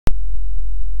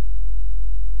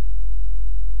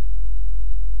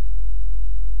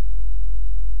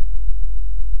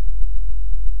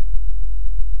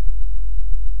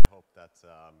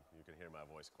that you can hear my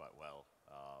voice quite well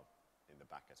in the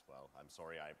back as well. I'm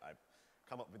sorry, I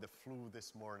come up with the flu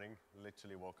this morning.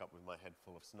 Literally woke up with my head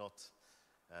full of snot,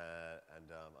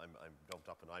 and I'm doped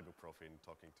up on ibuprofen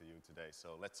talking to you today.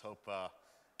 So let's hope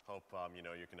you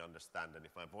know, you can understand. And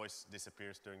if my voice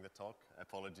disappears during the talk,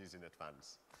 apologies in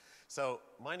advance. So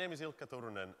my name is Ikka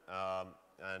Turunen,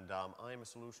 and I'm a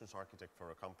solutions architect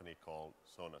for a company called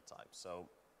Sonatype. So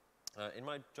in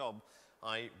my job,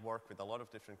 I work with a lot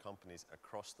of different companies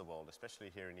across the world,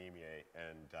 especially here in EMEA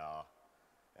and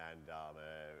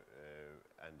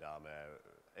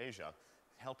Asia,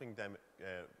 helping them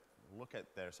look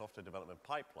at their software development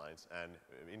pipelines and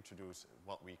introduce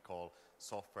what we call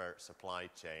software supply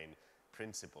chain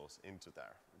principles into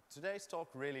there. Today's talk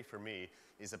really for me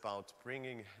is about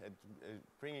bringing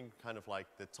kind of like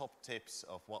the top tips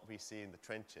of what we see in the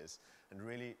trenches and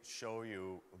really show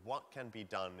you what can be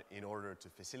done in order to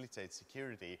facilitate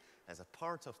security as a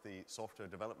part of the software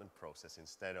development process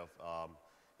instead of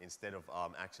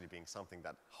actually being something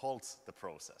that halts the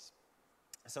process.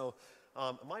 So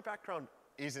my background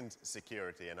isn't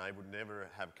security, and I would never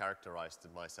have characterized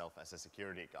myself as a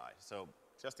security guy. So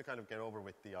just to kind of get over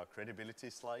with the credibility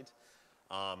slide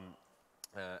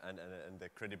and the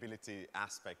credibility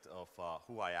aspect of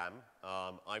who I am.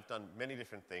 I've done many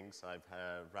different things. I've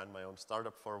ran my own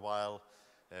startup for a while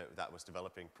that was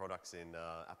developing products in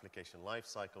application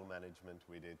lifecycle management.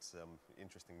 We did some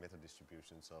interesting meta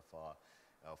distributions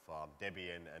of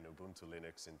Debian and Ubuntu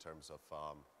Linux in terms of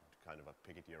kind of a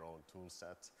pick-it-your-own tool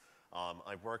set.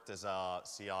 I've worked as a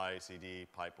CI/CD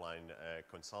pipeline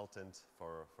consultant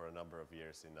for a number of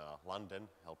years in London,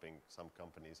 helping some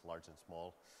companies, large and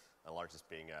small, the largest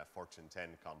being a Fortune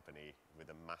 10 company with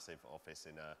a massive office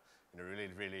in a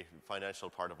really financial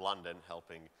part of London,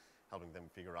 helping them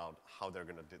figure out how they're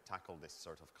going to tackle this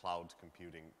sort of cloud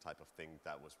computing type of thing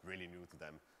that was really new to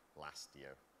them last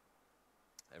year.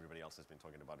 Everybody else has been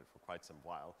talking about it for quite some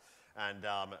while. And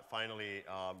finally,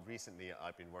 recently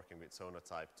I've been working with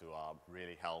Sonatype to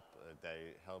really help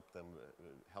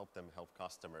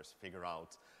customers figure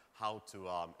out how to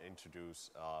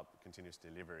introduce continuous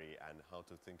delivery and how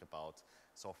to think about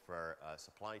software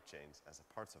supply chains as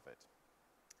a part of it.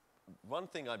 One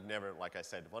thing I'd never, like I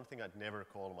said, one thing I'd never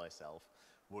call myself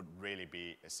would really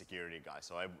be a security guy.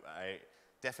 So I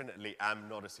definitely am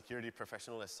not a security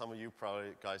professional, as some of you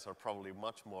guys are probably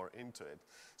much more into it.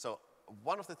 So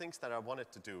one of the things that I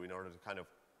wanted to do in order to kind of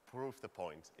prove the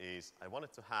point is I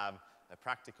wanted to have a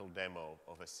practical demo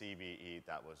of a CVE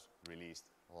that was released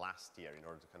last year in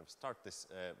order to kind of start this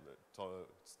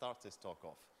talk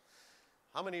off.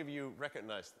 How many of you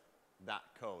recognize that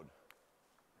code?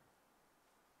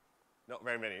 Not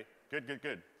very many.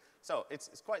 Good. So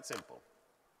it's quite simple.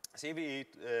 CVE,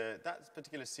 that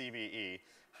particular CVE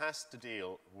has to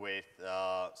deal with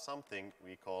something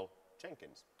we call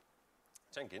Jenkins.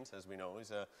 Jenkins, as we know,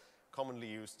 is a commonly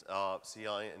used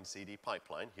CI and CD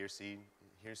pipeline. Here seen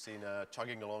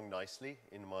chugging along nicely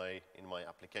in my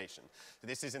application. So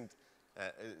this isn't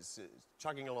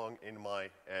chugging along in my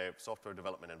software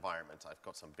development environment. I've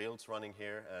got some builds running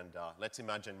here, and let's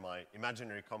imagine my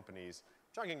imaginary company is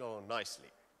chugging along nicely.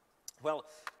 Well,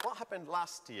 what happened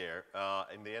last year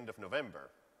in the end of November,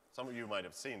 some of you might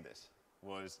have seen this,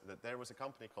 was that there was a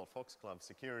company called Foxglove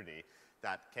Security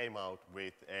that came out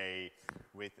with a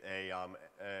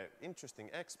interesting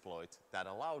exploit that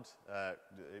allowed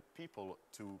people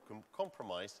to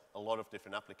compromise a lot of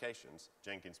different applications,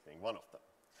 Jenkins being one of them.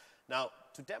 Now,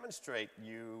 to demonstrate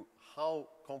you how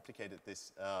complicated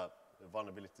this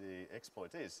vulnerability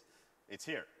exploit is, it's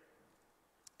here.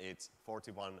 It's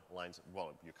 41 lines.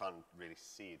 Well, you can't really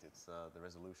see it. It's the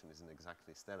resolution isn't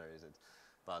exactly stellar, is it?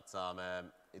 But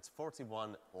it's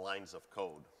 41 lines of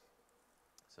code.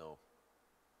 So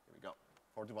here we go,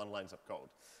 41 lines of code.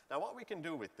 Now, what we can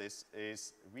do with this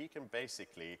is we can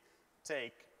basically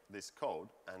take this code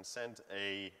and send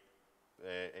a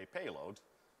payload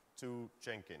to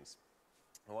Jenkins.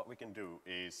 And what we can do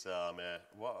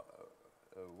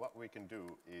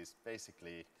is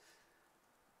basically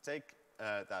take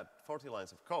that 40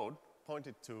 lines of code, point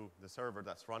it to the server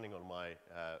that's running on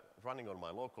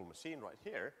my local machine right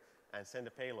here, and send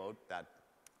a payload that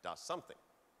does something.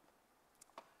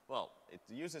 Well, it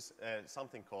uses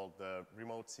something called the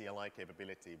remote CLI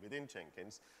capability within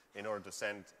Jenkins in order to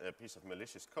send a piece of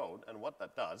malicious code. And what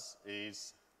that does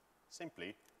is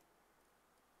simply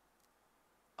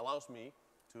allows me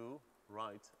to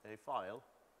write a file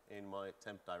in my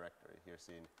temp directory, here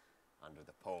seen under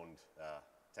the pwned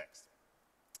text.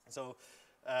 So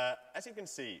as you can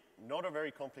see, not a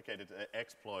very complicated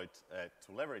exploit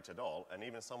to leverage at all, and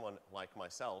even someone like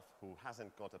myself who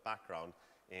hasn't got a background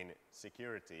in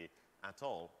security at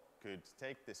all could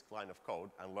take this line of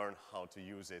code and learn how to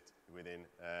use it within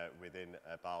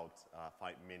about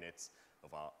 5 minutes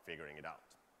of figuring it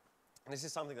out. And this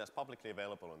is something that's publicly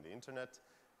available on the internet,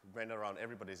 went around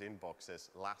everybody's inboxes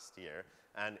last year,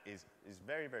 and is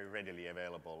very, very readily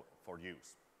available for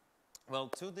use. Well,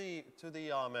 to the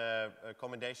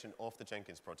commendation of the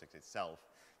Jenkins project itself,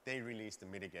 they released the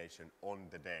mitigation on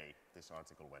the day this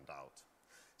article went out.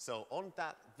 So on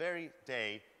that very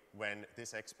day when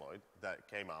this exploit that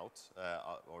came out,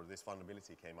 or this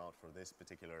vulnerability came out for this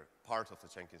particular part of the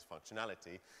Jenkins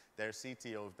functionality, their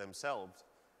CTO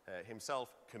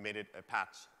himself committed a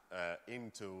patch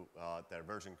into their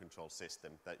version control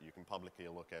system that you can publicly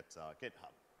look at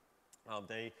GitHub.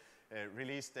 They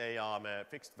released a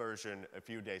fixed version a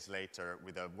few days later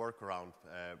with a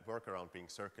workaround being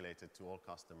circulated to all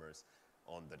customers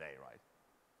on the day, right?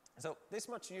 So this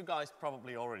much you guys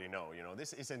probably already know. You know,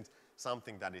 this isn't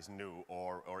something that is new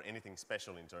or anything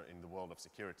special in the world of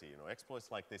security. You know,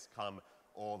 exploits like this come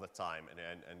all the time,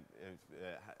 and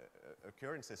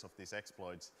occurrences of these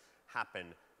exploits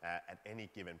happen at any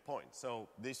given point. So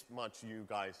this much you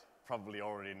guys probably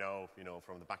already know, you know,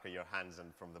 from the back of your hands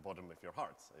and from the bottom of your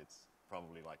hearts. It's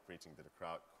probably like preaching to the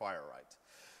choir, right?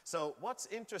 So what's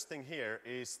interesting here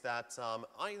is that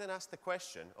I then asked the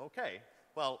question, okay,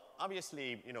 well,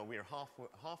 obviously, you know, we're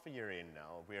half a year in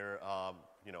now. We're,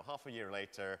 you know, half a year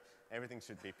later. Everything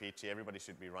should be peachy. Everybody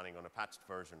should be running on a patched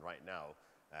version right now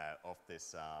of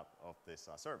this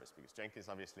service, because Jenkins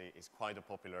obviously is quite a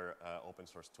popular open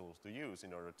source tool to use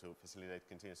in order to facilitate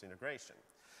continuous integration.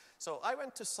 So I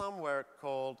went to somewhere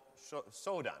called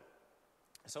Sodan.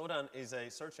 Sodan is a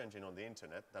search engine on the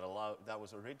internet that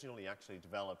was originally actually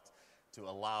developed to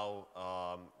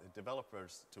allow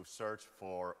developers to search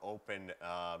for open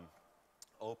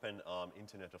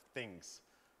Internet of Things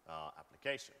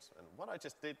applications. And what I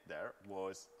just did there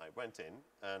was I went in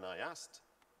and I asked,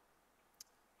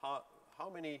 how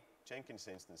many Jenkins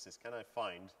instances can I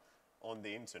find on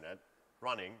the internet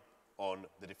running on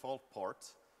the default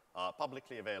port,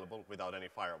 publicly available without any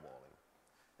firewalling?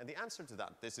 And the answer to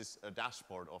that, this is a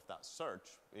dashboard of that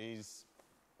search, is,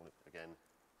 again,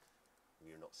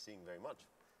 we're not seeing very much.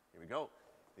 Here we go.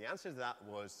 The answer to that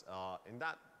was, in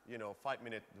that, you know,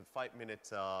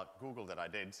 5-minute Google that I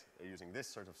did using this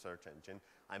sort of search engine,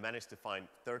 I managed to find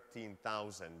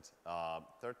 13,000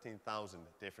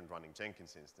 different running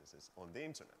Jenkins instances on the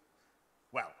internet.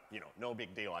 Well, you know, no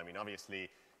big deal. I mean, obviously,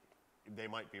 they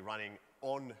might be running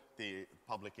on the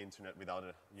public internet without,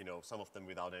 you know, some of them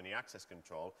without any access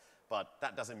control, but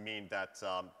that doesn't mean that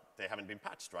they haven't been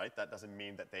patched, right? That doesn't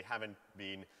mean that they haven't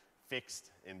been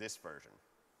fixed in this version.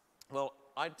 Well,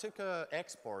 I took an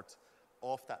export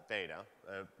of that data.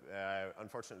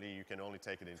 Unfortunately, you can only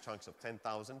take it in chunks of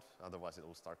 10,000, otherwise it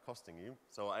will start costing you.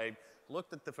 So I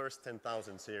looked at the first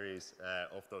 10,000 series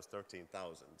of those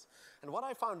 13,000. And what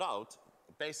I found out,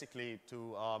 basically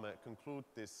to conclude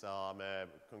this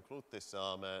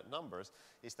numbers,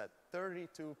 is that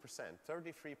 32%,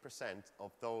 33%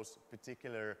 of those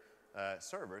particular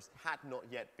servers had not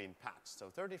yet been patched.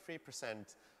 So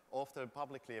 33% of the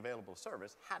publicly available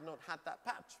servers had not had that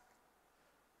patch.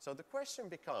 So the question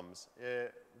becomes,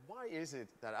 why is it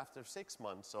that after 6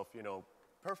 months of, you know,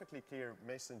 perfectly clear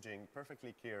messaging,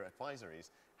 perfectly clear advisories,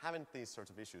 haven't these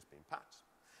sorts of issues been patched?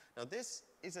 Now this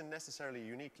isn't necessarily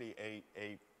uniquely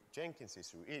a Jenkins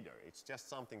issue either. It's just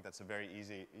something that's a very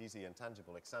easy and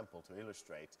tangible example to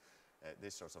illustrate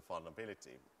this sort of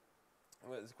vulnerability.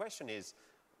 Well, the question is,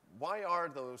 why are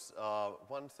those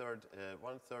one third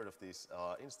of these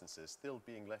instances still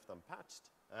being left unpatched?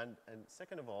 And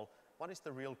second of all, what is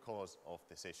the real cause of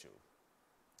this issue?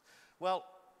 Well,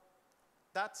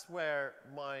 that's where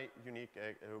my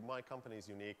company's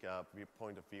unique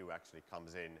point of view actually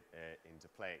comes into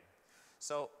play.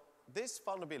 So this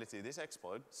vulnerability, this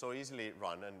exploit, so easily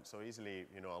run and so easily,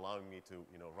 you know, allowing me to,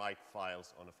 you know, write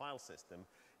files on a file system,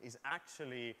 is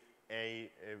actually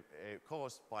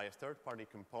caused by a third-party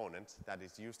component that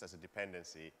is used as a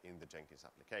dependency in the Jenkins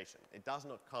application. It does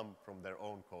not come from their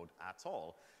own code at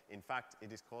all. In fact,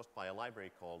 it is caused by a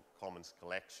library called Commons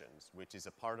Collections, which is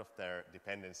a part of their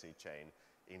dependency chain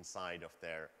inside of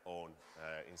their own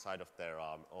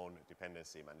own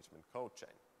dependency management code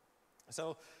chain.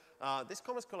 So this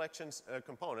Commons Collections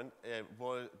component,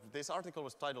 this article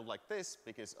was titled like this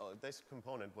because this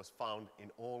component was found in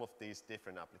all of these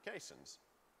different applications.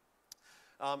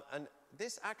 And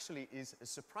this actually is a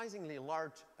surprisingly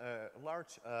large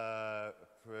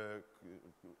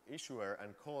issuer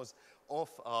and cause of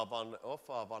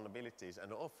vulnerabilities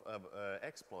and of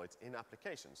exploits in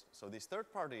applications. So these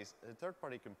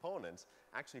third-party components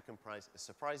actually comprise a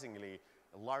surprisingly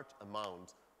large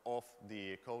amount of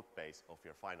the code base of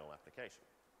your final application.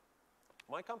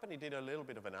 My company did a little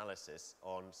bit of analysis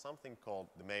on something called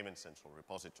the Maven Central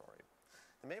Repository.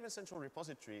 The Maven Central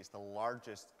Repository is the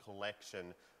largest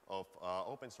collection of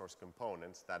open source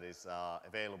components that is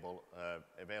available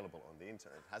on the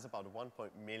internet. It has about 1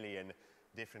 million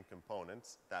different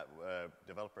components that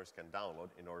developers can download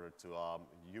in order to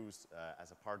use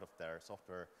as a part of their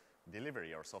software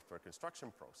delivery or software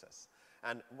construction process.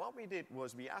 And what we did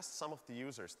was we asked some of the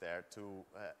users there to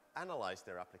analyze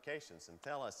their applications and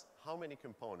tell us how many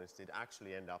components did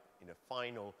actually end up in a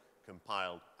final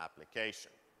compiled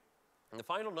application. And the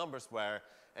final numbers were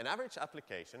an average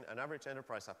application, an average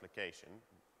enterprise application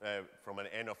from an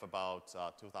N of about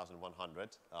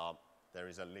 2,100. There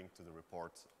is a link to the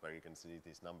report where you can see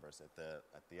these numbers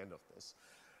at the end of this.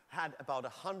 Had about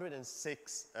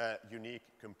 106 unique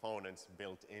components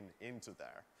built into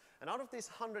there. And out of these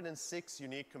 106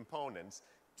 unique components,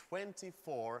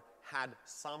 24 had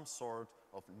some sort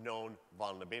of known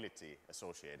vulnerability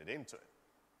associated into it.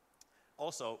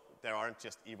 Also, there aren't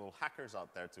just evil hackers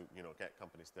out there to get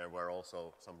companies. There were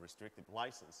also some restricted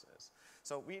licenses.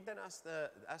 So we then asked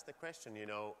the question,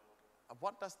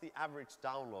 what does the average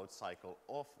download cycle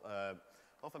of a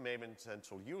Maven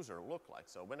Central user look like?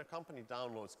 So when a company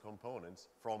downloads components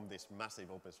from this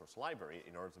massive open source library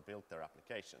in order to build their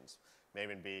applications,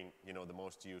 Maven being the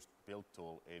most used build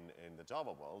tool in the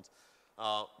Java world,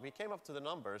 we came up to the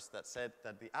numbers that said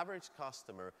that the average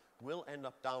customer will end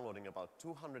up downloading about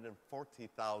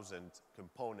 240,000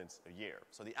 components a year.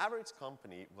 So the average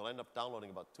company will end up downloading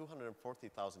about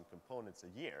 240,000 components a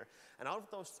year, and out of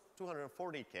those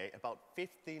 240K, about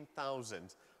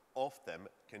 15,000 of them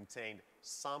contained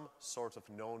some sort of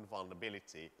known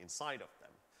vulnerability inside of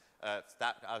them.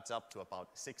 That adds up to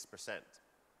about 6%.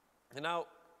 And now,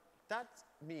 that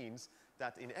means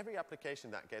that in every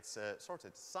application that gets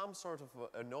sorted, some sort of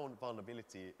a known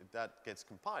vulnerability that gets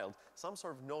compiled, some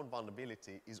sort of known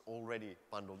vulnerability is already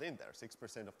bundled in there,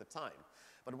 6% of the time.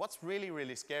 But what's really,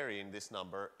 really scary in this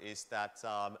number is that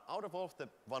out of all of the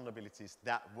vulnerabilities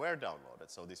that were downloaded,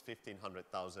 so these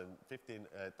 15,000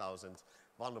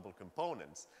 vulnerable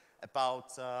components,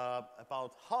 about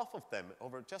half of them,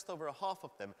 just over half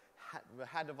of them,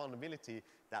 had a vulnerability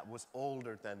that was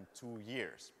older than 2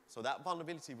 years. So that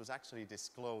vulnerability was actually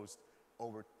disclosed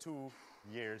over 2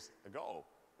 years ago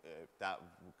that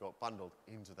got bundled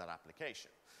into that application.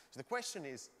 So the question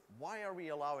is, why are we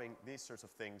allowing these sorts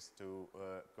of things to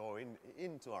go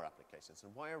into our applications?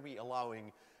 And why are we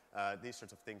allowing these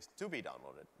sorts of things to be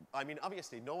downloaded? I mean,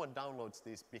 obviously, no one downloads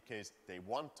these because they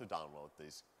want to download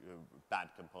these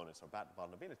bad components or bad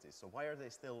vulnerabilities. So why are they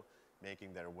still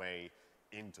making their way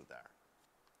into there?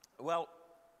 Well,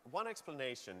 one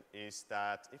explanation is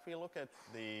that if we look at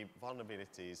the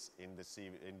vulnerabilities in the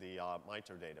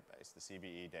MITRE database, the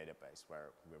CVE database,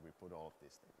 where we put all of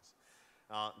these things,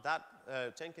 that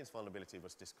Jenkins vulnerability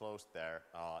was disclosed there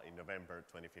in November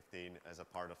 2015 as a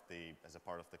part of the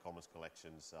Commons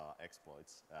Collections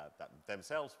exploits that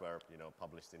themselves were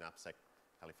published in AppSec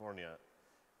California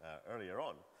earlier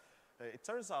on. It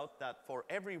turns out that for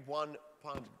every one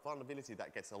vulnerability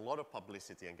that gets a lot of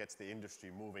publicity and gets the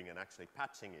industry moving and actually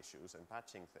patching issues and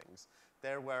patching things,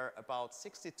 there were about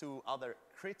 62 other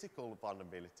critical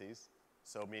vulnerabilities,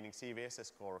 so meaning CVSS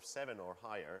score of 7 or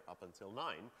higher up until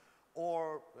 9,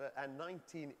 and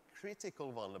 19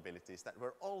 critical vulnerabilities that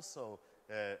were also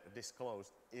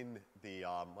disclosed in the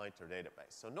MITRE database.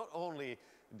 So not only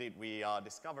did we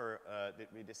discover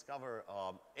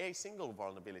a single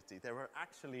vulnerability, there were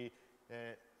actually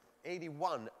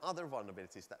 81 other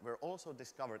vulnerabilities that were also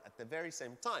discovered at the very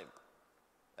same time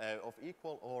of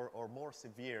equal or more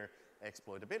severe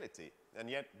exploitability, and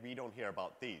yet we don't hear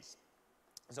about these.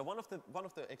 So one of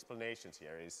the explanations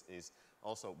here is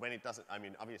also when it doesn't, I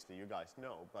mean, obviously you guys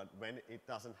know, but when it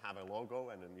doesn't have a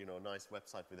logo and a nice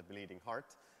website with a bleeding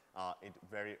heart, it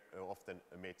very often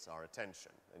emits our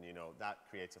attention, and that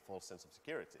creates a false sense of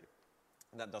security.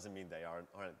 And that doesn't mean they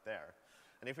aren't there.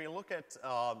 And if we look at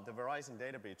the Verizon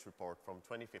data breach report from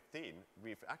 2015,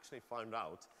 we've actually found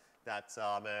out that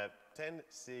 10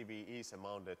 CVEs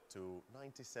amounted to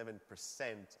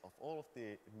 97% of all of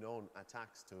the known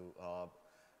attacks to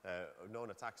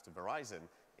Verizon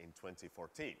in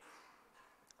 2014.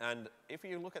 And if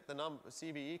you look at the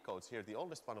CVE codes here, the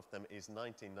oldest one of them is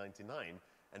 1999,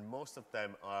 and most of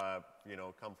them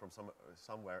come from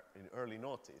somewhere in early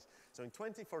noughties. So in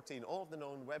 2014, all of the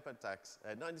known web attacks,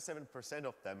 97%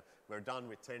 of them were done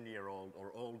with 10-year-old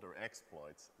or older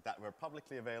exploits that were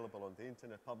publicly available on the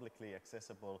internet, publicly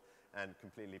accessible, and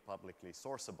completely publicly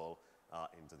sourceable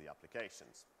into the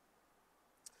applications.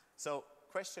 So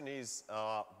question is,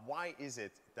 why is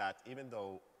it that even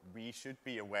though we should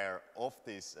be aware of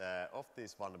these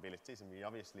vulnerabilities, and we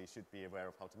obviously should be aware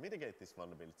of how to mitigate these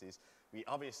vulnerabilities. We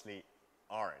obviously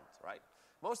aren't, right?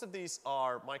 Most of these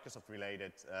are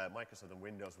Microsoft-related, Microsoft and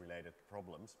Windows-related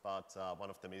problems, but one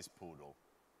of them is Poodle.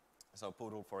 So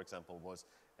Poodle, for example, was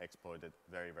exploited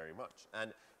very, very much.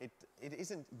 And it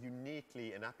isn't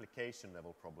uniquely an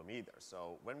application-level problem either.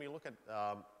 So when we look at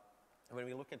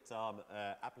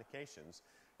applications,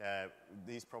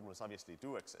 these problems obviously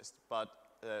do exist. But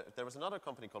there was another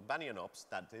company called BanyanOps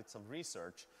that did some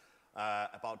research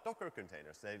about Docker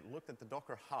containers. They looked at the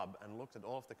Docker hub and looked at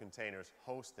all of the containers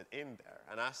hosted in there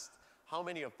and asked how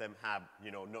many of them have,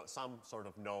 some sort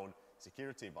of known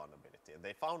security vulnerability. And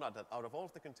they found out that out of all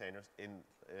of the containers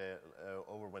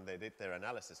over when they did their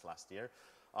analysis last year,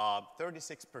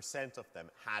 36% of them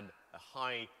had a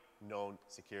high known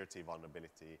security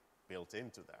vulnerability built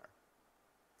into there.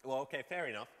 Well, okay, fair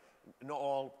enough. Not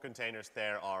all containers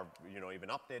there are, even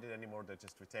updated anymore. They're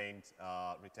just retained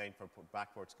for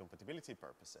backwards compatibility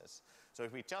purposes. So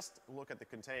if we just look at the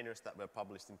containers that were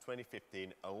published in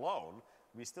 2015 alone,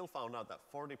 we still found out that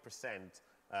 40%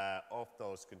 of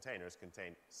those containers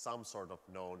contain some sort of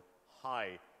known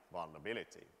high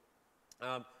vulnerability.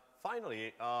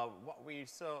 Finally, what we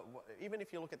saw, even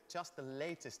if you look at just the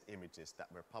latest images that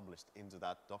were published into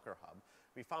that Docker hub,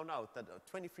 we found out that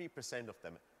 23% of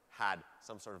them had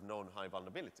some sort of known high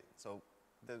vulnerability. So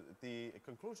the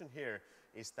conclusion here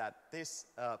is that this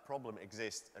problem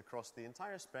exists across the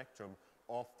entire spectrum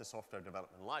of the software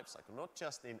development lifecycle, not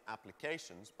just in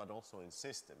applications, but also in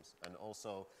systems and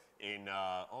also in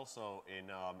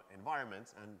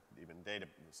environments and even data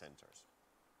centers.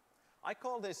 I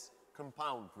call this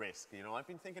compound risk. I've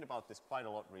been thinking about this quite a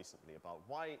lot recently, about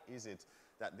why is it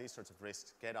that these sorts of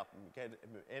risks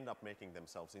end up making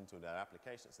themselves into their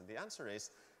applications. And the answer is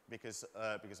because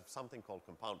of something called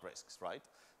compound risks, right?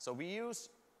 So we use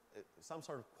some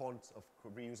sort of quant of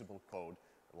reusable code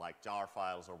like jar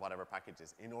files or whatever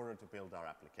packages in order to build our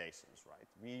applications, right?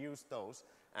 We use those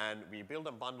and we build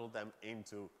and bundle them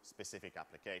into specific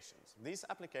applications. These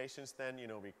applications then,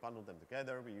 we bundle them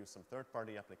together, we use some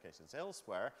third-party applications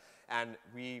elsewhere, and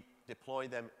we deploy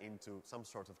them into some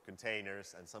sort of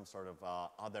containers and some sort of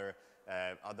other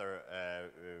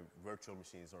virtual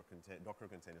machines or Docker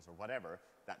containers or whatever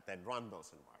that then run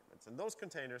those environments. And those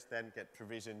containers then get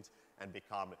provisioned and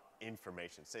become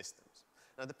information systems.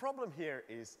 Now the problem here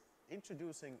is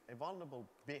introducing a vulnerable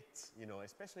bit,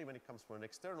 especially when it comes from an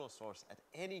external source at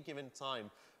any given time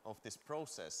of this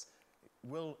process,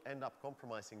 will end up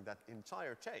compromising that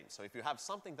entire chain. So if you have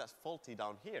something that's faulty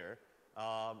down here,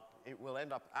 it will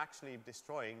end up actually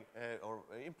destroying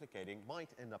might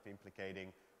end up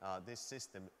implicating this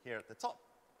system here at the top.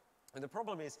 And the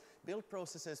problem is build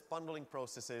processes, bundling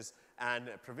processes, and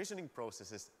provisioning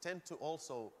processes tend to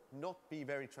also not be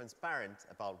very transparent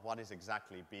about what is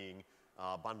exactly being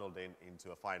bundled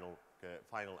into a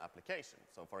final application.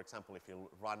 So for example, if you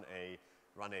run a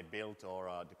build or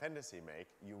a dependency make,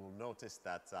 you will notice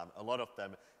that a lot of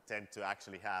them tend to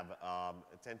actually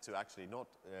not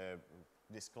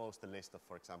disclose the list of,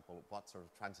 for example, what sort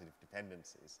of transitive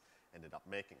dependencies ended up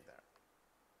making there.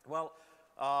 Well,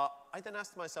 I then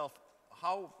asked myself,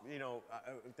 how,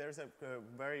 there's a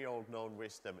very old known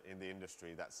wisdom in the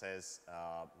industry that says,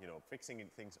 fixing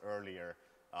things earlier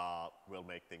will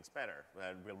make things better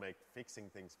and will make fixing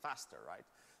things faster, right?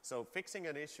 So fixing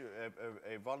an issue,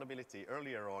 a vulnerability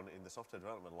earlier on in the software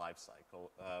development lifecycle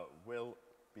will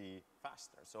be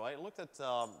faster. So I looked at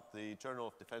the Journal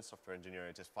of Defense Software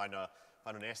Engineering, just found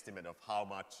an estimate of how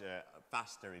much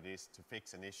faster it is to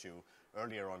fix an issue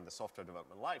earlier on in the software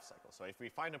development lifecycle. So if we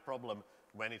find a problem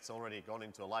when it's already gone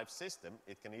into a live system,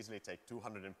 it can easily take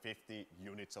 250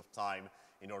 units of time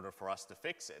in order for us to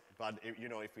fix it. But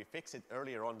if we fix it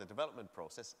earlier on in the development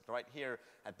process, right here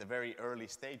at the very early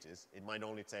stages, it might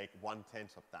only take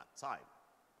 1/10 of that time.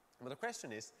 But the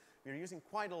question is, we're using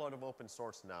quite a lot of open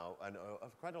source now and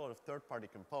quite a lot of third-party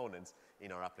components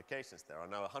in our applications. There are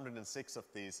now 106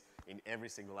 of these in every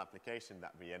single application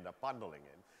that we end up bundling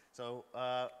in. So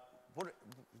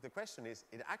the question is,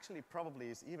 it actually probably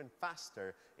is even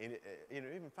faster,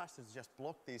 even faster to just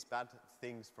block these bad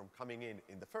things from coming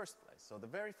in the first place. So the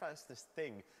very fastest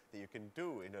thing that you can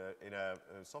do in a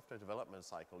software development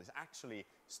cycle is actually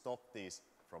stop these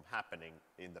from happening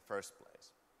in the first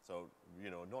place. So,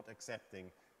 not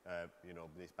accepting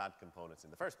these bad components in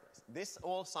the first place. This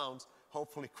all sounds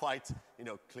hopefully quite,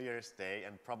 clear as day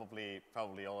and probably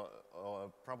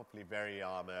very,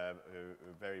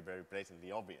 very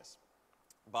blatantly obvious.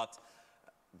 But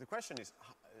the question is,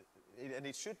 and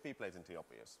it should be blatantly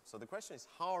obvious. So the question is,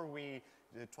 how are we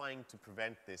trying to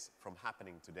prevent this from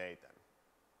happening today then?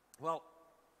 Well,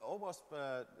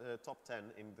 OWASP Top 10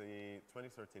 in the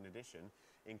 2013 edition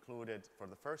included for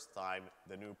the first time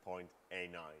the new point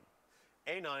A9.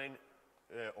 A9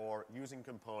 or using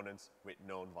components with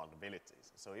known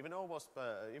vulnerabilities. So even OWASP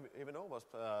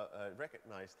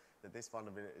recognized that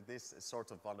this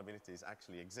sort of vulnerabilities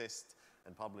actually exist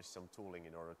and published some tooling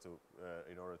in order to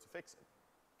fix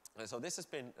it. So this has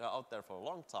been out there for a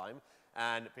long time,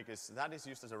 and because that is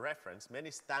used as a reference, many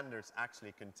standards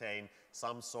actually contain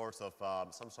some sort of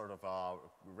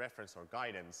reference or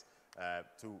guidance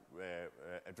to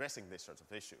addressing this sort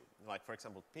of issue. Like, for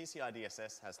example, PCI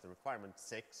DSS has the requirement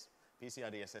 6,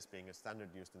 PCI DSS being a standard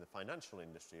used in the financial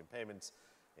industry and payments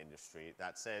industry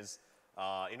that says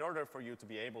in order for you to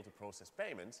be able to process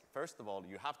payments, first of all,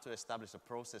 you have to establish a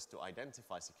process to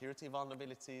identify security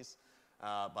vulnerabilities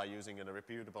by using a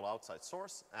reputable outside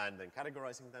source and then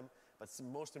categorizing them, but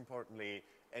most importantly,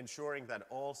 ensuring that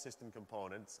all system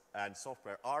components and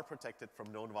software are protected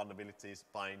from known vulnerabilities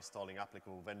by installing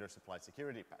applicable vendor-supplied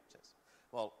security patches.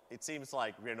 Well, it seems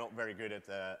like we're not very good at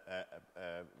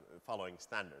following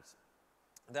standards.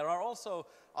 There are also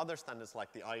other standards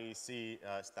like the IEC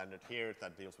standard here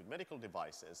that deals with medical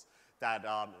devices that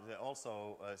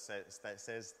also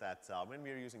says that when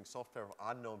we are using software of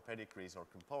unknown pedigrees or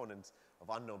components of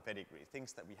unknown pedigree,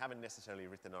 things that we haven't necessarily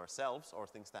written ourselves or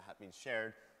things that have been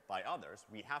shared by others,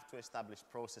 we have to establish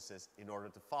processes in order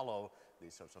to follow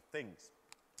these sorts of things.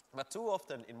 But too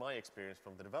often, in my experience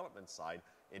from the development side,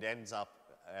 it ends up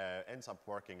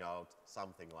working out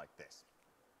something like this.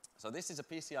 So this is a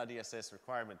PCI DSS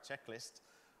requirement checklist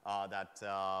that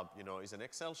is an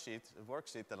Excel sheet, a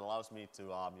worksheet that allows me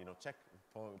to check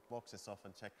boxes off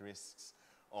and check risks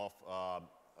off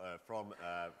from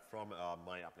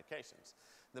my applications.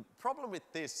 The problem with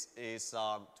this is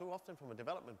too often from a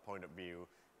development point of view,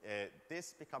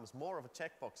 this becomes more of a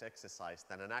checkbox exercise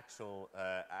than an actual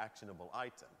actionable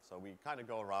item. So we kind of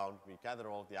go around, we gather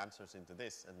all the answers into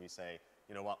this, and we say,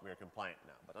 you know what, we're compliant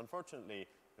now. But unfortunately,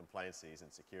 compliance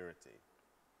isn't security.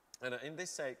 And in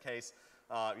this case,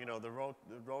 the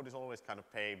road is always kind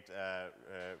of paved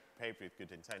with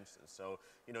good intentions. So,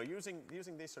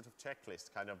 using these sort of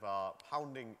checklists, kind of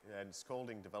hounding and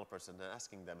scolding developers and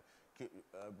asking them,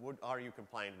 are you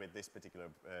compliant with this particular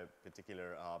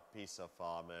piece of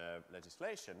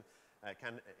legislation,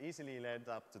 can easily lead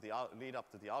up to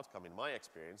the outcome, in my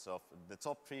experience, of the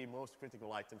top 3 most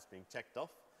critical items being checked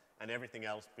off and everything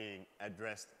else being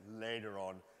addressed later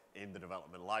on in the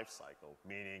development life cycle,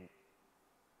 meaning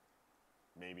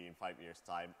maybe in 5 years'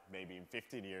 time, maybe in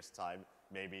 15 years' time,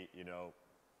 maybe,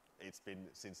 it's been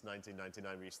since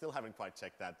 1999, we still haven't quite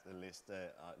checked that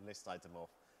list item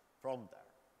off from there.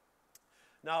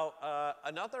 Now,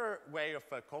 another way of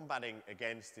combating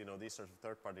against, these sorts of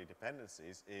third-party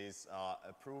dependencies is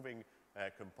approving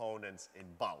components in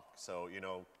bulk. So,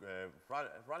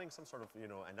 running some sort of,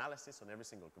 analysis on every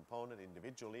single component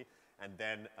individually, and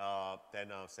then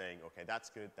saying, okay,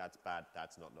 that's good, that's bad,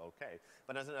 that's not okay.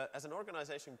 But as an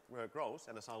organization grows,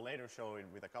 and as I'll later show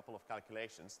with a couple of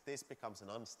calculations, this becomes an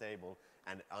unstable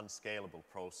and unscalable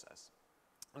process.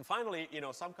 And finally,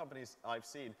 some companies I've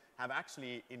seen have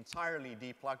actually entirely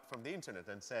deplugged from the internet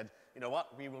and said, you know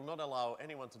what, we will not allow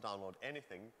anyone to download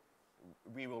anything.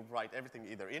 We will write everything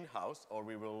either in-house, or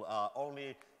we will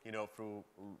only, through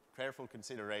careful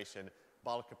consideration,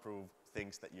 bulk approve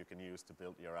things that you can use to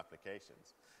build your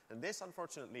applications. And this,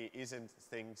 unfortunately, isn't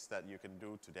things that you can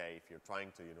do today if you're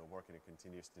trying to, work in a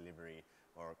continuous delivery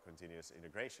or continuous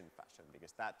integration fashion,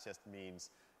 because that just means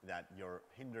that you're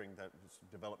hindering the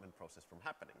development process from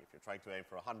happening. If you're trying to aim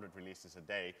for 100 releases a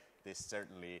day, this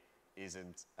certainly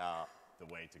isn't the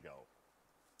way to go.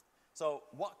 So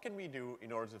what can we do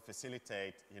in order to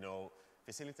facilitate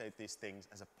these things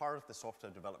as a part of the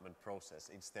software development process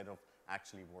instead of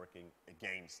actually working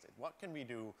against it? What can we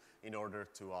do in order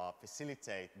to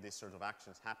facilitate this sort of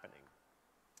actions happening?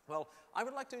 Well, I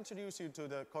would like to introduce you to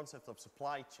the concept of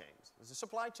supply chains. The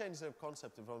supply chain is a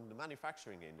concept from the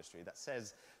manufacturing industry that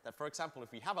says that, for example,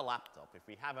 if we have a laptop,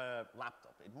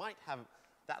 it might have,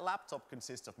 that laptop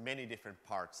consists of many different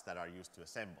parts that are used to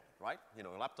assemble, right?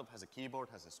 A laptop has a keyboard,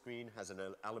 has a screen, has an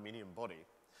aluminum body.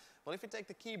 Well, if you take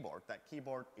the keyboard, that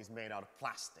keyboard is made out of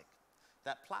plastic.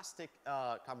 That plastic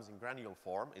comes in granule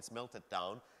form, it's melted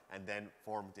down, and then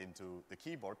formed into the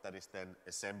keyboard that is then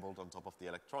assembled on top of the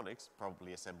electronics,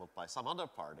 probably assembled by some other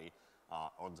party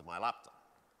onto my laptop.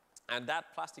 And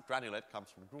that plastic granulate comes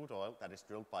from crude oil that is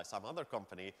drilled by some other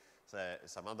company,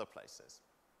 some other places.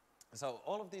 So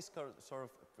all of these sort of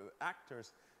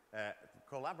actors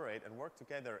collaborate and work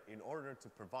together in order to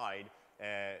provide,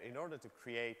 in order to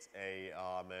create a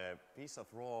piece of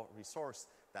raw resource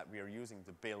that we are using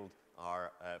to build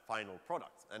our final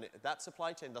product. And that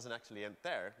supply chain doesn't actually end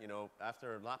there. You know,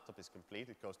 after a laptop is complete,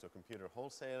 it goes to a computer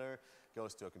wholesaler,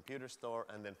 goes to a computer store,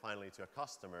 and then finally to a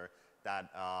customer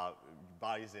that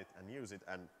buys it and uses it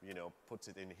and, you know, puts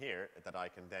it in here that I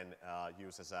can then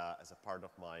use as a part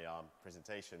of my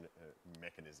presentation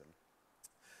mechanism.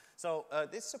 So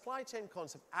this supply chain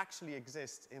concept actually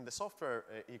exists in the software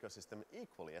ecosystem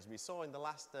equally, as we saw in the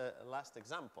last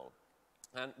example.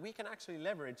 And we can actually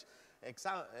leverage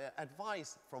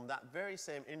advice from that very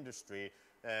same industry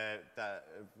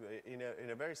in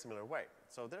a very similar way.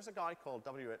 So there's a guy called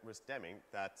W. Edwards Deming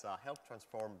that helped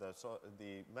transform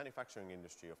the manufacturing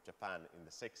industry of Japan in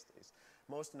the 60s.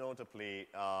 Most notably,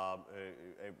 a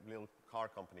little car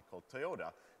company called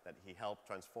Toyota that he helped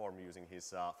transform using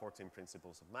his 14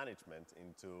 principles of management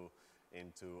into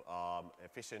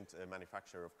efficient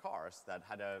manufacture of cars that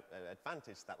had an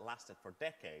advantage that lasted for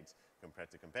decades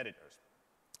compared to competitors.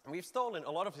 We've stolen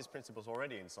a lot of these principles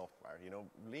already in software. You know,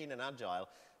 lean and agile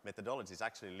methodologies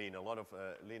actually lean a lot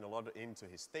into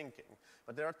his thinking.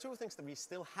 But there are two things that we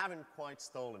still haven't quite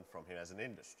stolen from him as an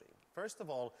industry. First of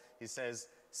all, he says,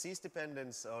 cease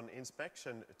dependence on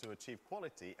inspection to achieve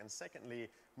quality, and secondly,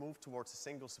 move towards a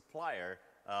single supplier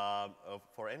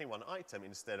for any one item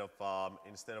instead of buying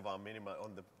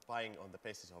on the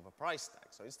basis of a price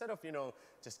tag. So instead of, you know,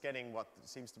 just getting what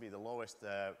seems to be the lowest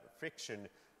friction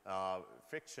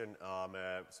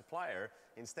supplier,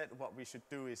 instead what we should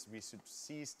do is we should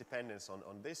cease dependence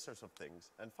on these sorts of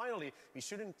things. And finally, we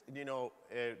shouldn't, you know,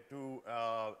 do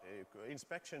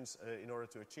inspections in order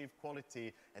to achieve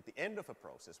quality at the end of a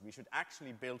process. We should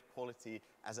actually build quality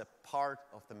as a part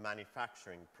of the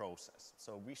manufacturing process.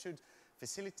 So we should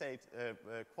facilitate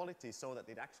quality so that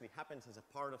it actually happens as a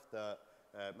part of the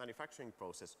manufacturing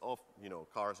process of, you know,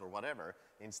 cars or whatever,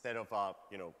 instead of,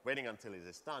 you know, waiting until it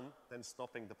is done, then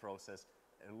stopping the process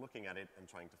and looking at it and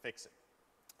trying to fix it.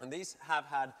 And these have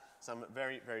had some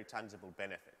very, very tangible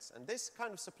benefits. And this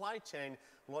kind of supply chain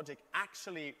logic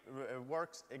actually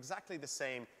works exactly the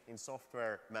same in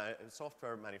software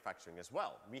manufacturing as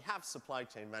well. We have supply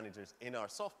chain managers in our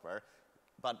software,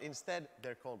 but instead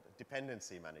they're called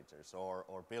dependency managers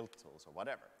or build tools or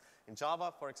whatever. In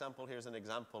Java, for example, here's an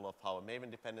example of how a Maven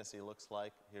dependency looks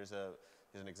like. Here's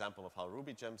an example of how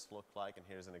Ruby gems look like, and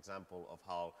here's an example of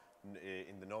how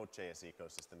in the Node.js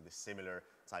ecosystem this similar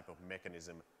type of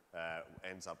mechanism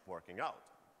ends up working out.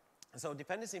 So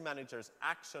dependency managers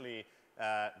actually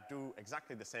do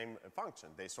exactly the same function.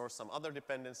 They source some other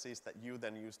dependencies that you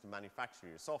then use to manufacture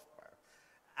your software.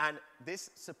 And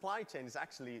this supply chain is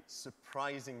actually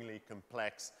surprisingly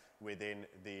complex within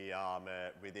the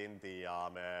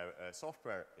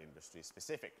software industry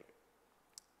specifically.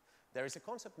 There is a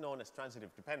concept known as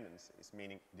transitive dependencies,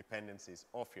 meaning dependencies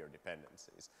of your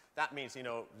dependencies. That means, you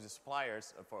know, the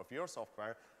suppliers of your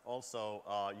software also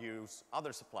use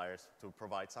other suppliers to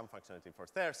provide some functionality for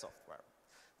their software.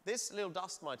 This little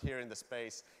dust mite here in the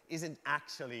space isn't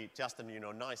actually just a, you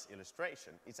know, nice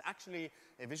illustration. It's actually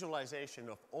a visualization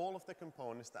of all of the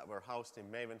components that were housed in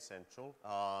Maven Central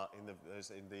in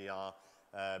the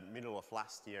middle of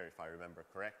last year, if I remember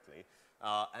correctly.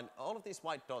 And all of these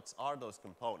white dots are those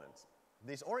components.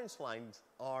 These orange lines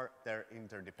are their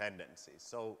interdependencies.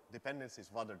 So dependencies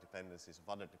of other dependencies of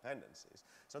other dependencies.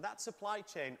 So that supply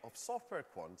chain of software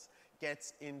quants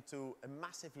gets into a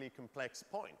massively complex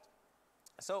point.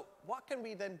 So what can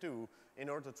we then do in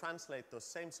order to translate those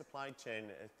same supply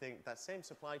chain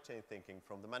thinking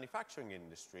from the manufacturing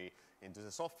industry into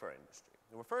the software industry?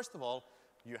 Well, first of all,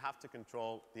 you have to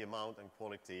control the amount and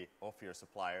quality of your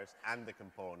suppliers and the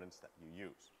components that you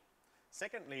use.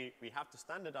 Secondly, we have to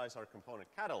standardize our component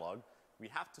catalog. We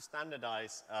have to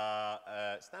standardize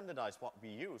what we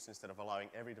use instead of allowing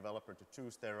every developer to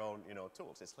choose their own, you know,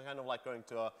 tools. It's kind of like going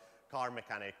to a car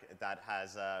mechanic that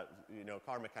has a, you know,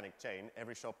 car mechanic chain.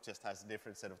 Every shop just has a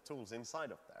different set of tools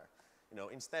inside of there. You know,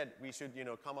 instead, we should, you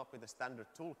know, come up with a standard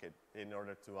toolkit in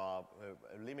order to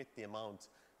limit the amount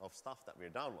of stuff that we're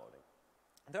downloading.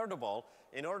 Third of all,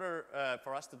 in order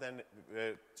for us to then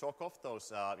chalk off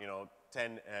those, you know,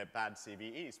 10 bad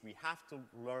CVEs, we have to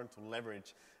learn to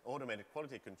leverage automated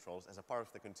quality controls as a part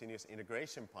of the continuous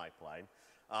integration pipeline.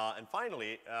 And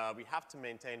finally, we have to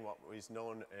maintain what is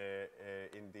known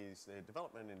in this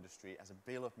development industry as a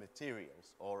bill of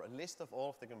materials, or a list of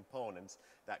all of the components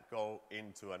that go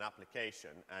into an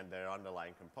application and their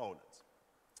underlying components.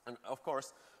 And of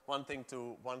course, one thing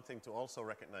to also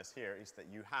recognize here is that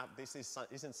this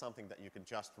isn't something that you can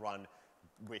just run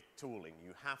with tooling.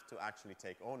 You have to actually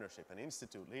take ownership and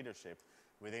institute leadership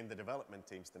within the development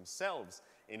teams themselves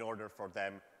in order for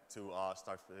them to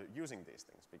start using these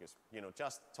things, because, you know,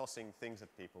 just tossing things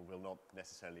at people will not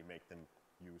necessarily make them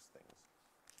use things.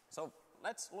 So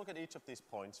let's look at each of these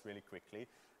points really quickly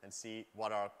and see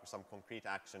what are some concrete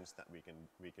actions that we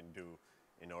can do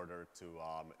in order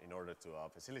to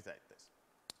facilitate this.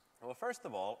 Well, first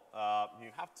of all, you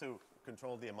have to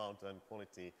control the amount and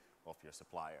quality of your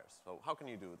suppliers. So how can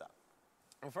you do that?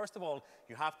 Well, first of all,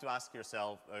 you have to ask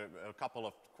yourself a couple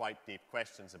of quite deep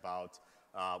questions about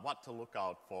what to look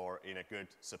out for in a good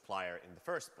supplier in the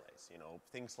first place. You know,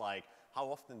 things like how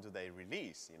often do they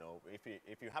release? You know,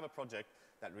 if you have a project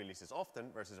that releases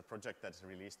often versus a project that's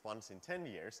released once in 10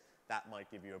 years, that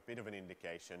might give you a bit of an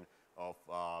indication of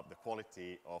the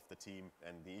quality of the team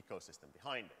and the ecosystem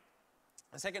behind it.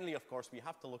 And secondly, of course, we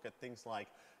have to look at things like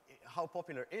how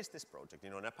popular is this project? You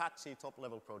know, an Apache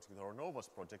top-level project or an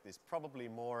OWASP project is probably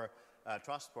more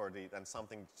trustworthy than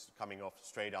something coming off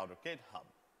straight out of GitHub.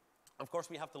 Of course,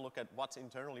 we have to look at what's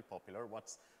internally popular,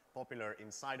 what's popular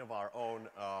inside of our own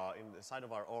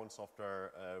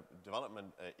software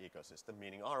development ecosystem,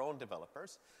 meaning our own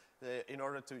developers, in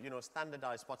order to, you know,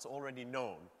 standardize what's already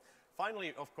known.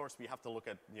 Finally, of course, we have to look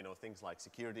at, you know, things like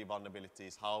security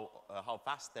vulnerabilities, how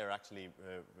fast they're actually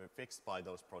fixed by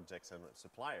those projects and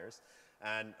suppliers,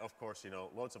 and of course, you know,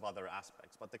 loads of other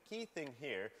aspects. But the key thing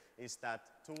here is that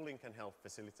tooling can help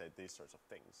facilitate these sorts of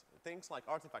things. Things like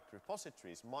artifact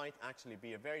repositories might actually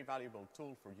be a very valuable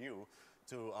tool for you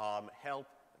to help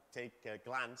take a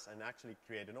glance and actually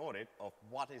create an audit of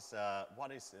what is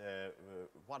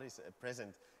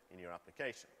present in your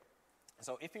application.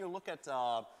 So if you look at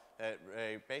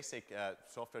a basic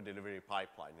software delivery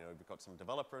pipeline, you know, we've got some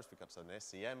developers, we've got some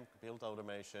SCM, build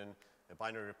automation, a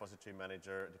binary repository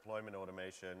manager, deployment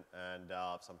automation, and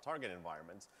some target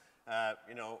environments.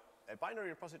 You know, a binary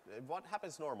repository, what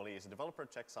happens normally is a developer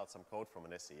checks out some code from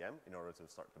an SCM in order to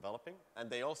start developing, and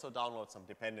they also download some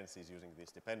dependencies using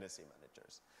these dependency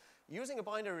managers. Using a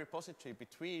binary repository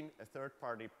between a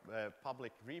third-party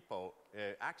public repo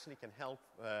actually can help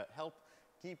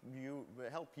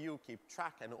you keep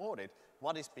track and audit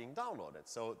what is being downloaded.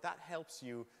 So that helps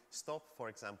you stop, for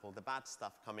example, the bad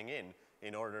stuff coming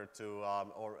in order to,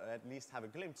 or at least have a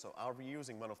glimpse of, are we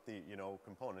using one of the, you know,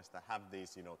 components that have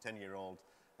these, you know, 10-year-old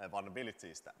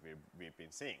vulnerabilities that we've been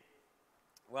seeing.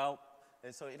 Well,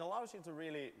 and so it allows you to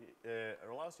really,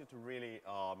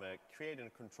 create a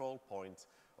control point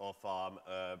of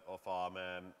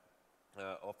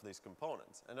these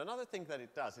components. And another thing that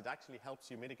it does, it actually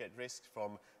helps you mitigate risks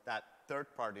from that third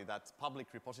party, that public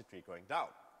repository going down.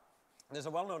 There's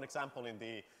a well-known example in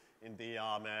the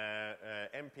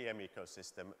NPM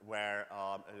ecosystem where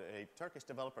a Turkish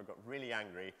developer got really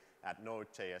angry at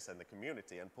Node.js and the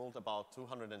community and pulled about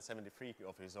 273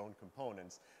 of his own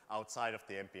components outside of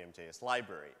the NPM.js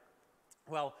library.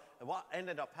 Well, what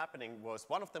ended up happening was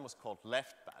one of them was called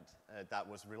leftpad that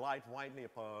was relied widely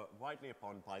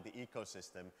upon by the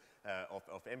ecosystem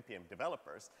of NPM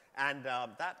developers. And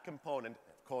that component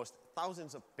caused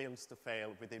thousands of builds to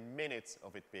fail within minutes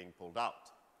of it being pulled out.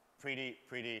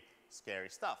 Pretty scary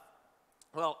stuff.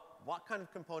 Well, what kind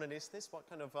of component is this? What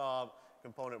kind of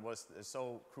component was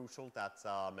so crucial that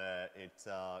it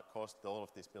caused all of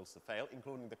these builds to fail,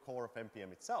 including the core of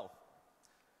NPM itself?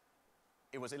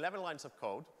 It was 11 lines of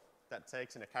code that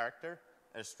takes in a character,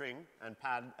 a string, and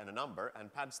a number,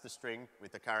 and pads the string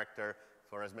with the character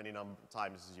for as many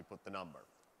times as you put the number.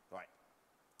 Right.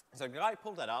 So the guy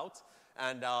pulled that out,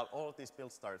 and all of these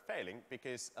builds started failing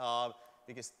because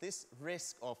this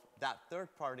risk of that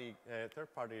third-party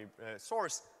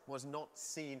source was not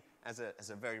seen as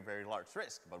a very, very large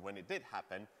risk. But when it did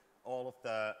happen, all of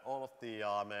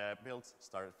the builds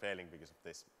started failing because of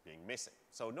this being missing.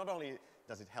 So not only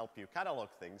does it help you catalog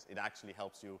things, it actually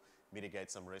helps you mitigate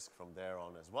some risk from there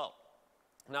on as well.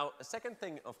 Now, a second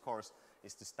thing, of course,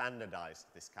 is to standardize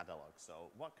this catalog.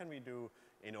 So what can we do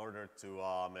in order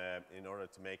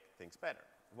to make things better?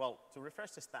 Well, to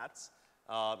refresh the stats,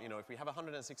 you know, if we have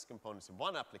 106 components in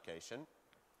one application,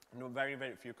 you know, very,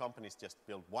 very few companies just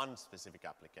build one specific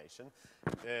application.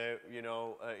 You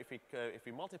know, if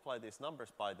we multiply these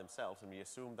numbers by themselves and we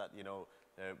assume that, you know,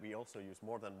 we also use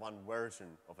more than one version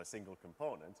of a single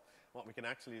component, what we can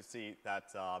actually see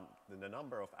that the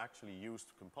number of actually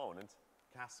used components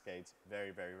cascades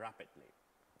very, very rapidly.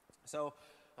 So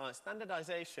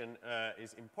standardization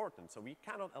is important. So we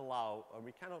cannot allow, or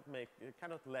we cannot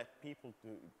let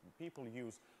people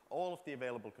use all of the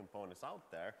available components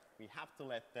out there. We have to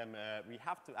let them. We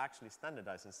have to actually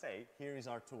standardize and say, here is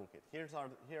our toolkit. Here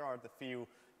are the few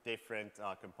different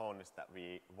components that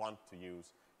we want to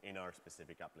use in our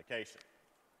specific application.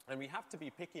 And we have to be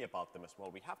picky about them as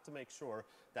well. We have to make sure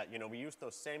that, we use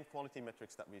those same quality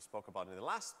metrics that we spoke about in the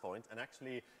last point, and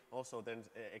actually also then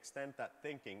extend that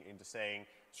thinking into saying,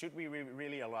 should we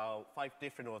really allow 5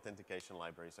 different authentication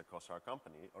libraries across our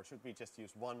company, or should we just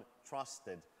use one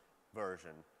trusted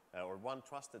version or one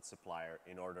trusted supplier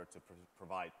in order to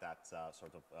provide that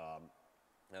sort of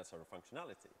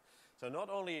functionality? So not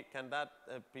only can that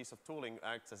piece of tooling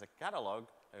act as a catalog,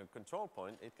 a control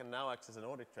point, it can now act as an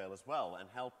audit trail as well and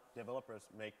help developers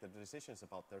make the decisions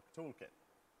about their toolkit.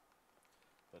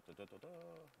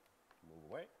 Move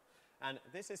away. And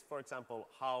this is, for example,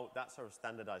 how that sort of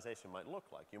standardization might look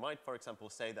like. You might, for example,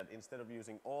 say that instead of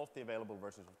using all of the available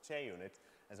versions of JUnit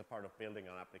as a part of building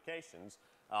our applications,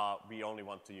 we only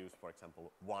want to use, for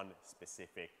example, one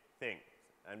specific thing.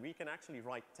 And we can actually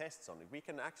write tests on it. We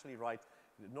can actually write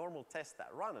normal tests that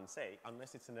run and say,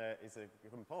 unless it's a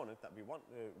component that we want,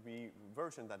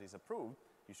 version that is approved,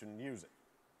 you shouldn't use it.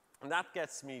 And that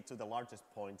gets me to the largest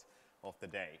point of the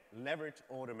day. Leverage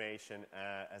automation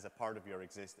as a part of your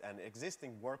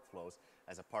existing workflows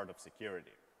as a part of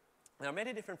security. There are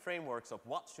many different frameworks of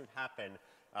what should happen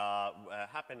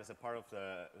as a part of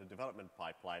the development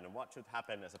pipeline and what should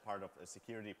happen as a part of a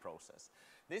security process.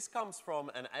 This comes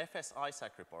from an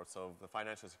FS-ISAC report, so the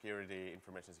Financial Security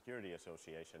Information Security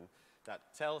Association,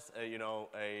 that tells,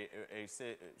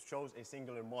 shows a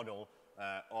singular model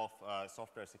of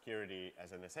software security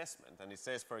as an assessment. And it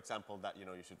says, for example, that you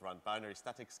should run binary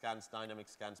static scans, dynamic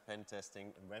scans, pen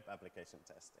testing, and web application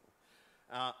testing.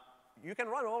 You can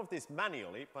run all of this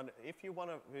manually, but if you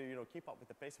want to keep up with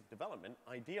the pace of development,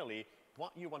 ideally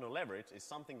what you want to leverage is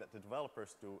something that the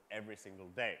developers do every single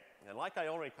day. And like I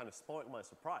already kind of spoiled my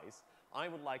surprise, I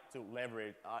would like to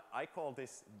leverage, I call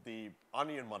this the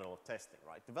onion model of testing,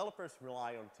 right? Developers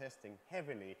rely on testing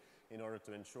heavily in order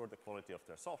to ensure the quality of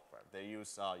their software. They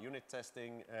use unit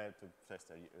testing to test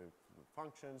their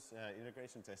functions,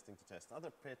 integration testing to test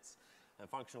other bits, and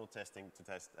functional testing to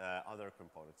test other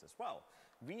components as well.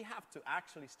 We have to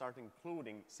actually start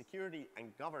including security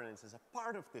and governance as a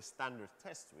part of this standard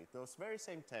test suite. Those very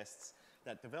same tests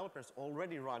that developers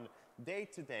already run day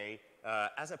to day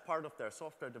as a part of their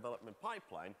software development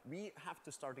pipeline, we have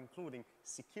to start including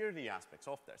security aspects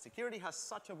of there. Security has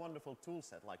such a wonderful tool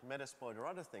set like Metasploit or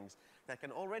other things that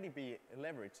can already be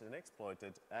leveraged and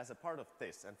exploited as a part of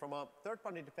this. And from a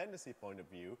third-party dependency point of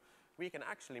view, we can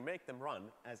actually make them run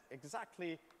as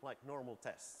exactly like normal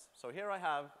tests. So here I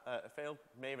have a failed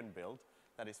Maven build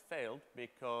that is failed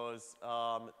because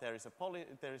there is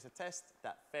a test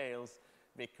that fails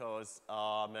because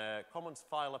Commons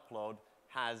file upload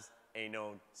has a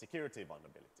known security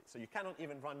vulnerability. So you cannot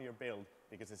even run your build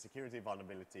because the security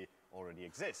vulnerability already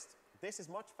exists. This is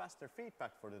much faster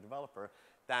feedback for the developer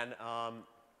than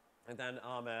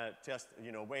just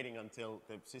waiting until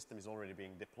the system is already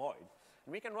being deployed.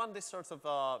 And we can run these sorts of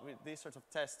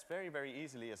tests very, very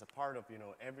easily as a part of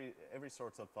every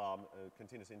sort of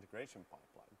continuous integration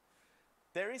pipeline.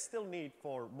 There is still need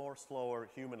for more slower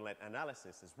human-led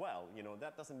analysis as well.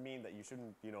 That doesn't mean that you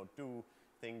shouldn't do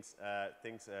things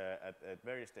at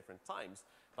various different times.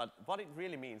 But what it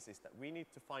really means is that we need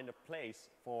to find a place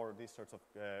for these sorts of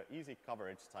easy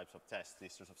coverage types of tests,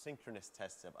 these sorts of synchronous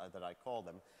tests that I call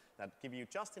them, that give you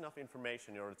just enough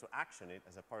information in order to action it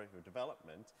as a part of your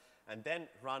development, and then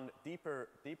run deeper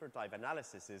dive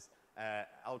analyses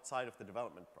outside of the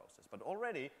development process. But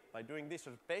already, by doing these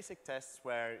sort of basic tests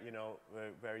where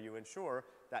you ensure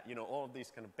that all of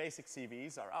these kind of basic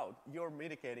CVEs are out, you're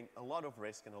mitigating a lot of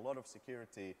risk and a lot of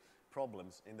security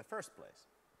problems in the first place.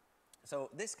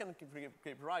 So this can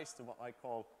give rise to what I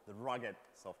call the rugged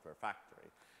software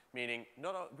factory, meaning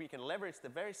we can leverage the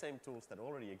very same tools that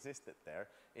already existed there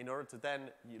in order to then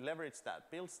leverage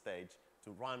that build stage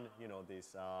to run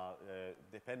these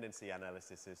dependency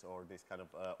analyses or these kind of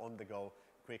on-the-go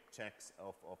quick checks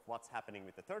of what's happening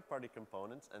with the third-party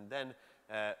components, and then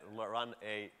run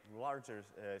a larger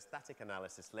static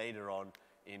analysis later on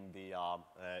in the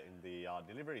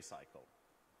delivery cycle.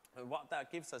 And what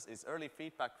that gives us is early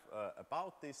feedback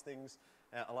about these things,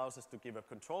 allows us to give a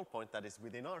control point that is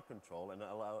within our control and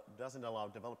doesn't allow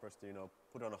developers to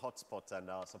put on a hotspot and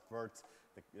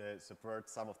subvert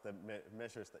some of the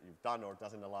measures that you've done, or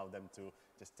doesn't allow them to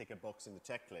just tick a box in the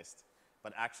checklist,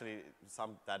 but actually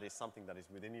that is something that is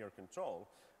within your control,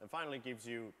 and finally gives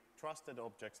you trusted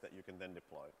objects that you can then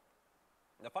deploy.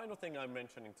 The final thing I'm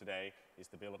mentioning today is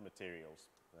the bill of materials,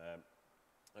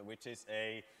 which is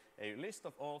a list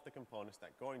of all of the components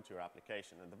that go into your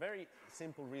application. And the very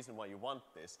simple reason why you want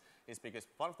this is because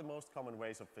one of the most common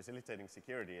ways of facilitating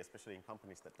security, especially in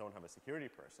companies that don't have a security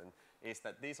person, is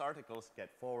that these articles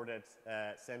get forwarded,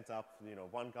 sent up,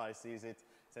 one guy sees it,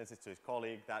 sends it to his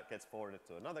colleague, that gets forwarded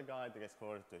to another guy, that gets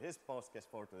forwarded to his boss, gets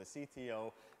forwarded to the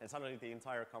CTO, and suddenly the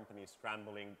entire company is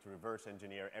scrambling to reverse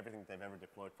engineer everything they've ever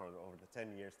deployed for over the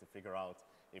 10 years to figure out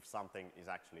if something is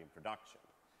actually in production.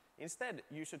 Instead,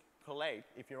 you should collate,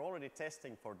 if you're already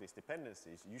testing for these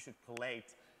dependencies, you should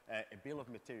collate a bill of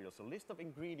materials, a list of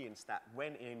ingredients that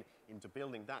went into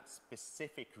building that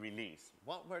specific release.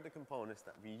 What were the components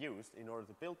that we used in order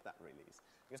to build that release?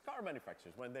 Because car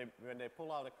manufacturers, when they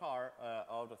pull out a car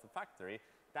out of the factory,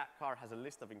 that car has a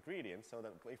list of ingredients, so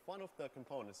that if one of the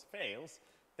components fails,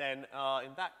 then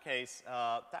in that case,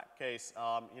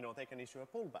 you know, they can issue a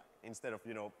pullback instead of,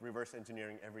 you know, reverse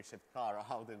engineering every shipped car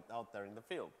out there in the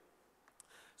field.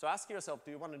 So ask yourself,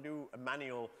 do you want to do a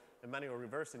manual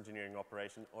reverse engineering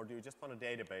operation, or do you just want a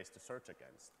database to search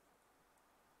against?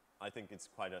 I think it's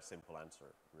quite a simple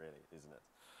answer, really, isn't it?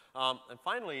 And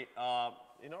finally,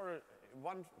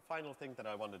 one final thing that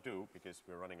I want to do, because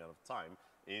we're running out of time,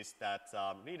 is that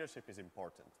leadership is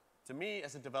important. To me,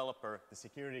 as a developer, the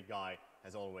security guy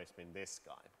has always been this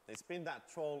guy. It's been that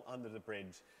troll under the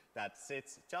bridge that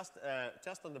sits just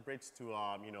on the bridge to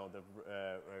you know, the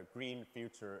green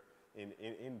future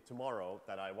in tomorrow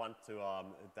that I want to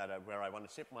where I want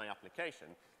to ship my application.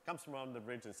 Comes from on the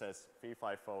bridge and says,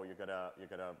 "Fee-fi-fo, you gotta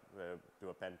do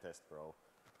a pen test, bro,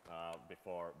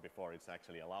 before it's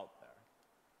actually allowed there."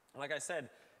 Like I said,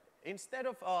 instead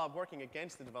of working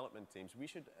against the development teams, we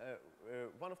should,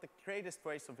 one of the greatest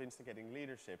ways of instigating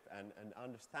leadership and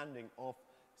understanding of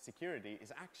security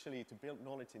is actually to build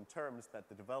knowledge in terms that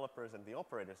the developers and the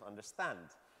operators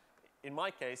understand. In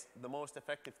my case, the most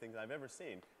effective thing I've ever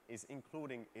seen is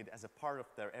including it as a part of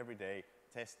their everyday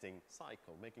testing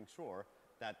cycle, making sure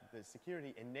that the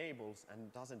security enables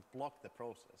and doesn't block the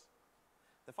process.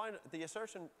 The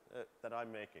assertion that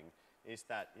I'm making is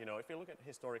that, you know, if you look at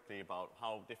historically about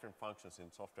how different functions in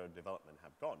software development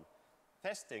have gone,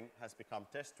 testing has become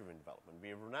test-driven development.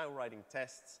 We are now writing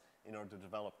tests in order to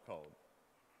develop code.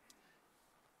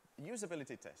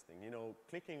 Usability testing, you know,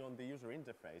 clicking on the user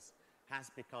interface, has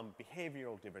become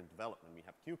behavioral-driven development. We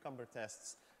have cucumber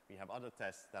tests, we have other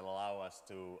tests that allow us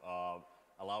to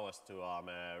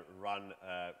run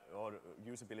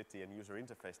usability and user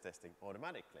interface testing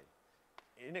automatically.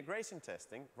 Integration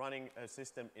testing, running a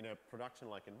system in a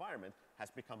production-like environment,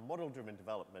 has become model-driven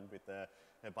development with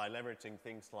by leveraging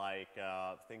things like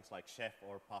Chef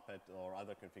or Puppet or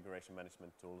other configuration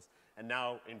management tools, and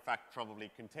now, in fact, probably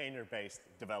container-based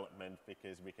development,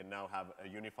 because we can now have a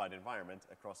unified environment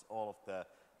across all of the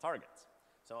targets.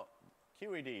 So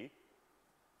QED,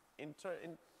 in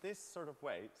this sort of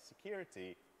way,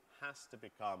 security has to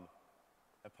become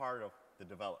a part of the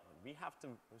development. We have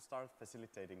to start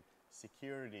facilitating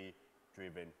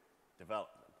security-driven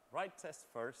development. Write tests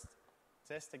first,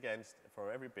 test against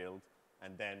for every build,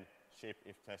 and then ship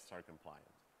if tests are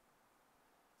compliant.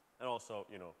 And also,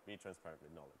 you know, be transparent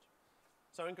with knowledge.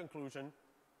 So in conclusion,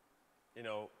 you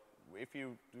know, if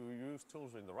you do use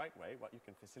tools in the right way, what you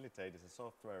can facilitate is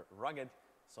a rugged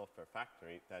software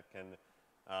factory that can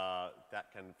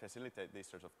facilitate these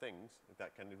sorts of things,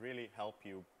 that can really help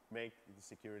you make the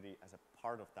security as a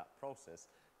part of that process,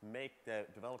 make the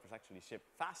developers actually ship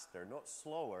faster, not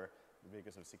slower,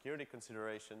 because of security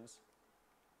considerations,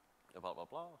 blah, blah,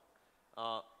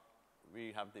 blah.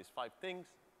 We have these 5 things.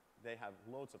 They have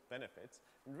loads of benefits.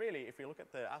 And really, if you look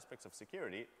at the aspects of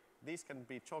security, these can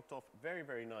be chalked off very,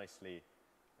 very nicely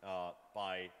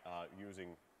by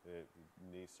using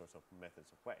these sorts of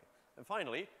methods of way. And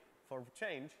finally, for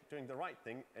change, doing the right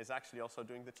thing is actually also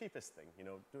doing the cheapest thing. You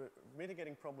know,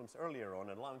 mitigating problems earlier on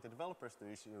and allowing the developers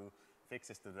to issue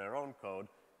fixes to their own code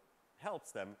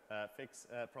helps them fix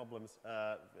problems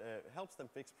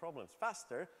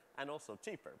faster and also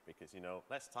cheaper, because, you know,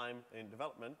 less time in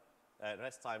development,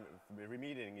 less time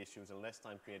remediating issues, and less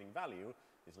time creating value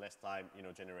is less time, you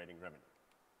know, generating revenue.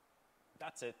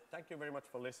 That's it. Thank you very much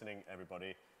for listening,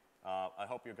 everybody. I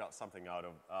hope you got something out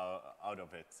of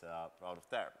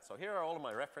there. So here are all of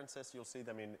my references. You'll see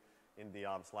them in the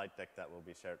slide deck that will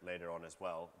be shared later on as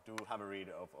well. Do have a read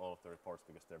of all of the reports,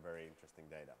 because they're very interesting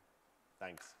data.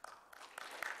 Thanks.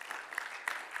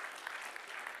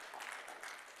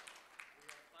 We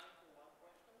have time for one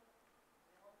question.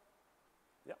 Anyone?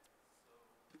 Yeah. So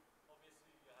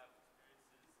obviously you have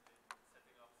experiences in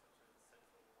setting up such a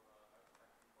central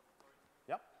artifact repository.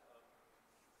 Yep.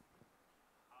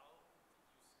 How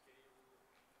did you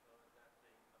scale that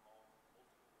thing among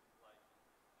multiple, like,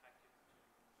 packet to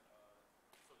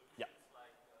solutions? Yeah.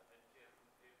 Like NPM,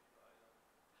 if I don't know.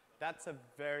 That's a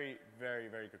very, very,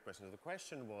 very good question. So the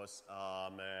question was,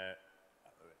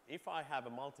 if I have a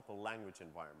multiple language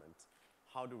environment,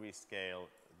 how do we scale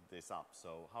this up?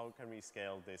 So how can we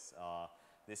scale this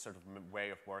this sort of way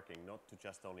of working, not to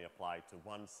just only apply to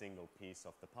one single piece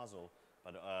of the puzzle,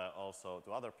 but also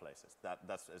to other places?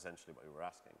 That's essentially what you were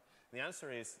asking. The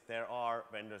answer is there are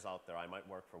vendors out there. I might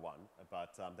work for one,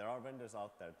 but there are vendors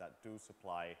out there that do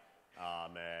supply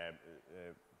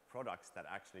products that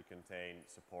actually contain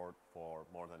support for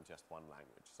more than just one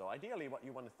language. So ideally, what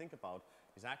you want to think about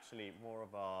is actually more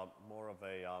of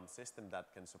a system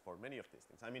that can support many of these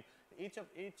things. I mean, each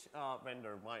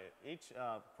vendor, each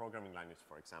programming language,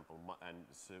 for example, and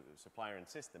supplier and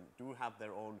system do have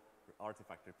their own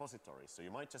artifact repositories. So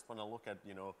you might just want to look at,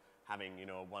 having,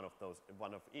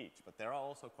 one of each. But there are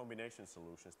also combination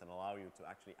solutions that allow you to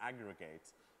actually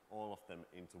aggregate all of them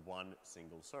into one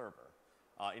single server.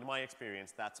 In my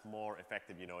experience, that's more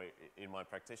effective, in my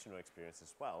practitioner experience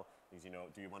as well, is,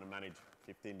 do you want to manage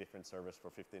 15 different servers for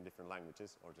 15 different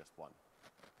languages or just one?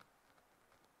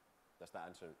 Does that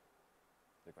answer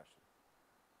the question?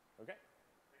 Okay?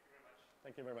 Thank you very much.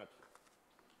 Thank you very much.